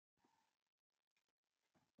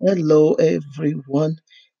Hello, everyone.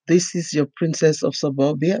 This is your Princess of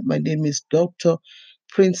Suburbia. My name is Dr.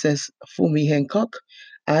 Princess Fumi Hancock.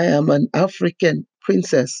 I am an African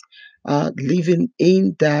princess living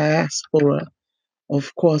in diaspora.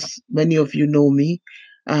 Of course, many of you know me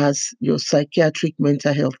as your psychiatric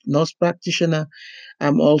mental health nurse practitioner.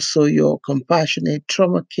 I'm also your compassionate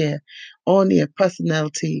trauma care on your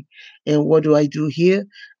personality. And what do I do here?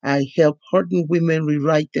 I help hardened women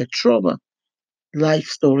rewrite their trauma life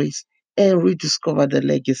stories, and rediscover the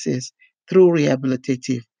legacies through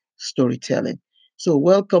rehabilitative storytelling. So,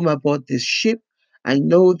 welcome aboard this ship. I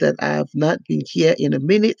know that I have not been here in a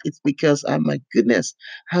minute. It's because, my goodness,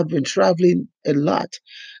 have been traveling a lot.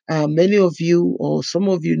 Many of you, or some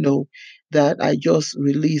of you, know that I just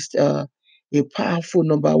released a powerful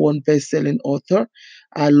number one best-selling author,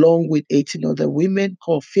 along with 18 other women,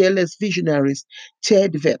 called Fearless Visionaries,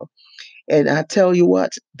 Ted Vale. And I tell you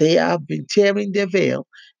what, they have been tearing their veil,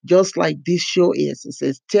 just like this show is. It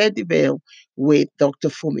says, Tear the Veil with Dr.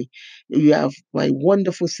 Fumi. You have my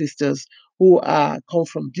wonderful sisters who are come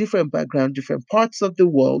from different backgrounds, different parts of the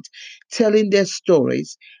world, telling their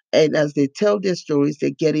stories. And as they tell their stories, they're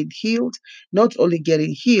getting healed. Not only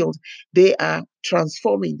getting healed, they are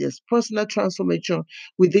transforming. There's personal transformation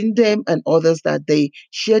within them and others that they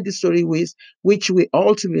share the story with, which we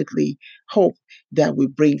ultimately hope that will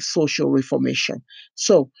bring social reformation.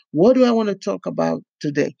 So, what do I want to talk about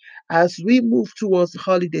today? As we move towards the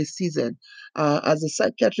holiday season, as a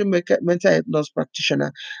psychiatric mental health nurse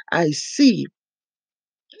practitioner, I see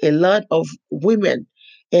a lot of women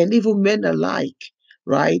and even men alike,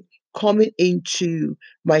 right, coming into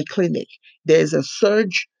my clinic. There's a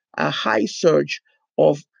surge, a high surge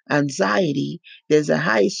of anxiety. There's a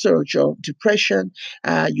high surge of depression.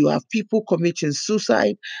 You have people committing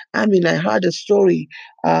suicide. I mean, I heard a story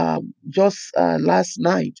just last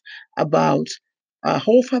night about a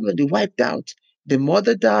whole family wiped out. The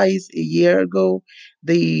mother dies a year ago.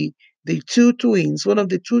 The the two twins, one of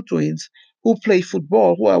the two twins who play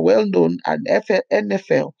football, who are well known at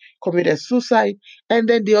NFL, committed suicide, and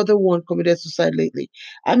then the other one committed suicide lately.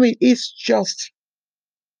 I mean, it's just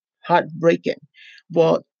heartbreaking.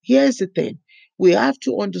 But here's the thing, we have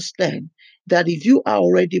to understand that if you are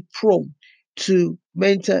already prone to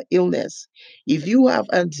mental illness, if you have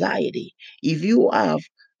anxiety, if you have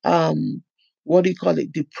what do you call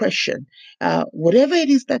it, depression, whatever it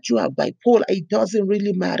is that you have, bipolar, it doesn't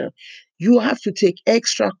really matter. You have to take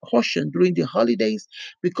extra caution during the holidays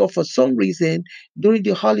because for some reason during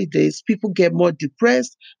the holidays people get more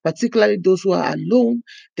depressed, particularly those who are alone,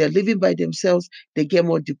 they're living by themselves, they get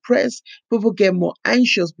more depressed. People get more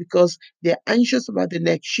anxious because they're anxious about the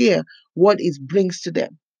next year, what it brings to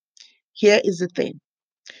them. Here is the thing,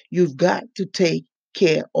 you've got to take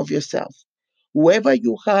care of yourself. Whoever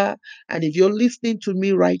you are, and if you're listening to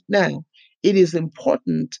me right now, it is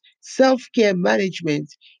important. Self care management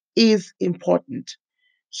is important.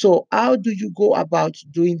 So, how do you go about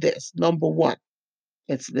doing this? Number one,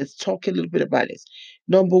 let's talk a little bit about this.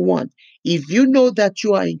 Number one, if you know that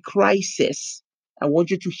you are in crisis, I want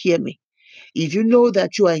you to hear me. If you know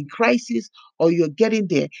that you are in crisis or you're getting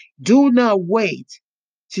there, do not wait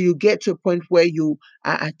till you get to a point where you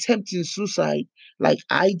are attempting suicide, like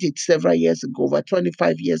I did several years ago, over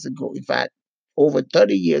 25 years ago, in fact, over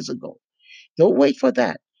 30 years ago. Don't wait for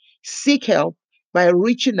that. Seek help by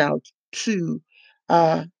reaching out to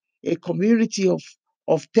uh, a community of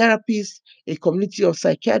therapists, a community of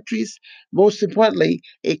psychiatrists, most importantly,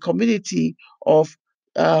 a community of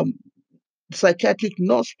um, psychiatric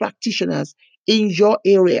nurse practitioners in your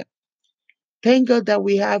area. Thank God that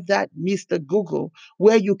we have that Mr. Google,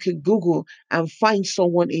 where you can Google and find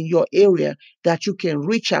someone in your area that you can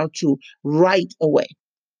reach out to right away.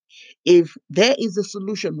 If there is a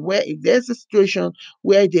solution where, if there's a situation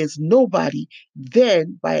where there's nobody,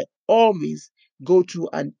 then by all means, go to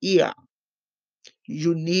an ER.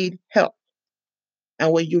 You need help.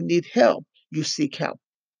 And when you need help, you seek help.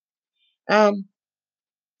 Um,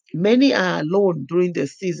 Many are alone during the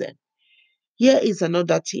season. Here is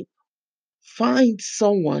another tip. Find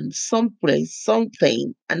someone, someplace,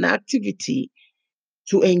 something, an activity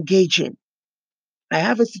to engage in. I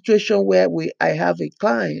have a situation where I have a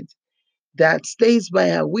client that stays by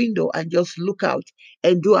her window and just look out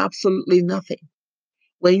and do absolutely nothing.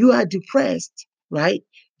 When you are depressed, right?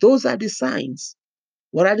 Those are the signs.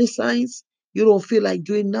 What are the signs? You don't feel like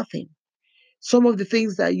doing nothing. Some of the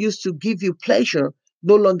things that used to give you pleasure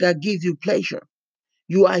no longer give you pleasure.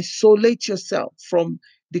 You isolate yourself from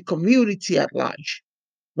the community at large,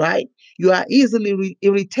 right? You are easily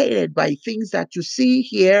irritated by things that you see,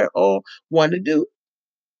 hear, or want to do.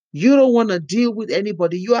 You don't want to deal with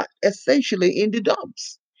anybody. You are essentially in the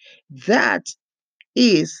dumps. That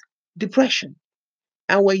is depression.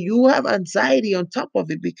 And when you have anxiety on top of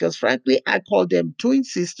it, because frankly, I call them twin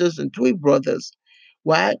sisters and twin brothers,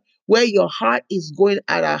 right? Where your heart is going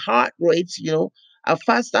at a heart rate, a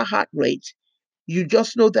faster heart rate. You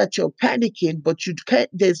just know that you're panicking, but you can't,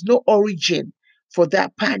 there's no origin for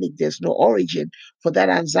that panic. There's no origin for that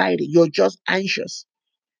anxiety. You're just anxious.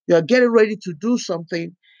 You're getting ready to do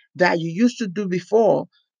something that you used to do before,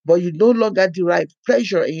 but you no longer derive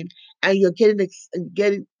pleasure in, and you're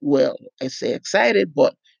getting well. I say excited,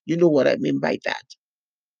 but you know what I mean by that,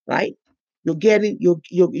 right? You're getting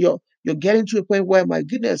to a point where, my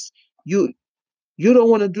goodness, you you don't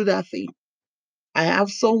want to do that thing. I have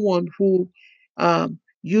someone who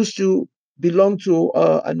used to belong to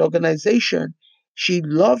an organization. She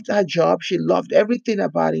loved her job. She loved everything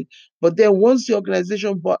about it. But then once the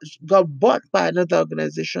organization got bought by another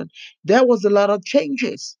organization, there was a lot of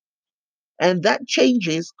changes. And that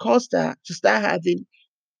changes caused her to start having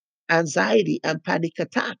anxiety and panic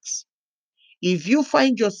attacks. If you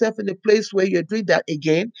find yourself in a place where you're doing that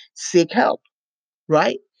again, seek help,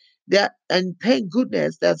 right? And thank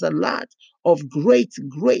goodness there's a lot of great,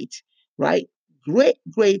 right?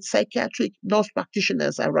 Great psychiatric nurse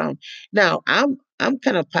practitioners around. Now, I'm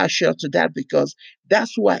kind of partial to that because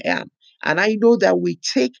that's who I am. And I know that we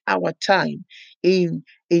take our time in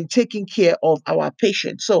taking care of our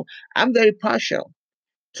patients. So I'm very partial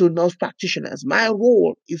to nurse practitioners. My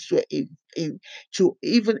role is to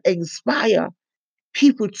even inspire more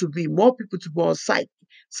people to be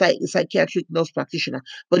psychiatric nurse practitioner.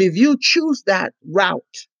 But if you choose that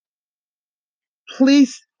route,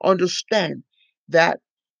 please understand that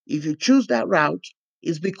if you choose that route,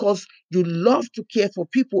 it's because you love to care for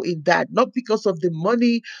people in that, not because of the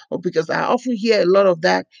money, or because I often hear a lot of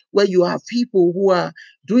that where you have people who are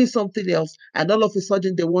doing something else and all of a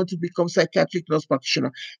sudden they want to become psychiatric nurse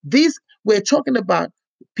practitioner. This, we're talking about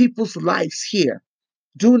people's lives here.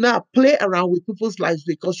 Do not play around with people's lives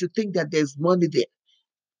because you think that there's money there.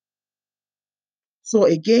 So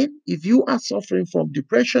again, if you are suffering from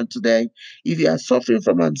depression today, if you are suffering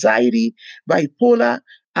from anxiety, bipolar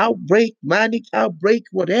outbreak, manic outbreak,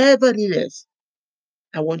 whatever it is,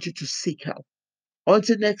 I want you to seek help.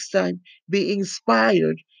 Until next time, be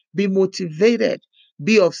inspired, be motivated,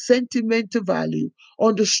 be of sentimental value.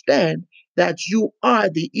 Understand that you are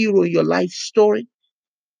the hero in your life story.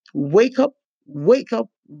 Wake up, wake up,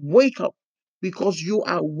 wake up, because you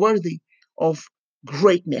are worthy of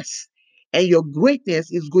greatness. And your greatness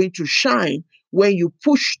is going to shine when you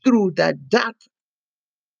push through that dark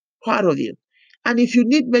part of you. And if you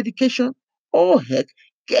need medication, oh heck,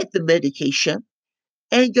 get the medication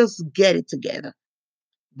and just get it together.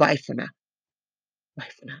 Bye for now. Bye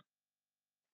for now.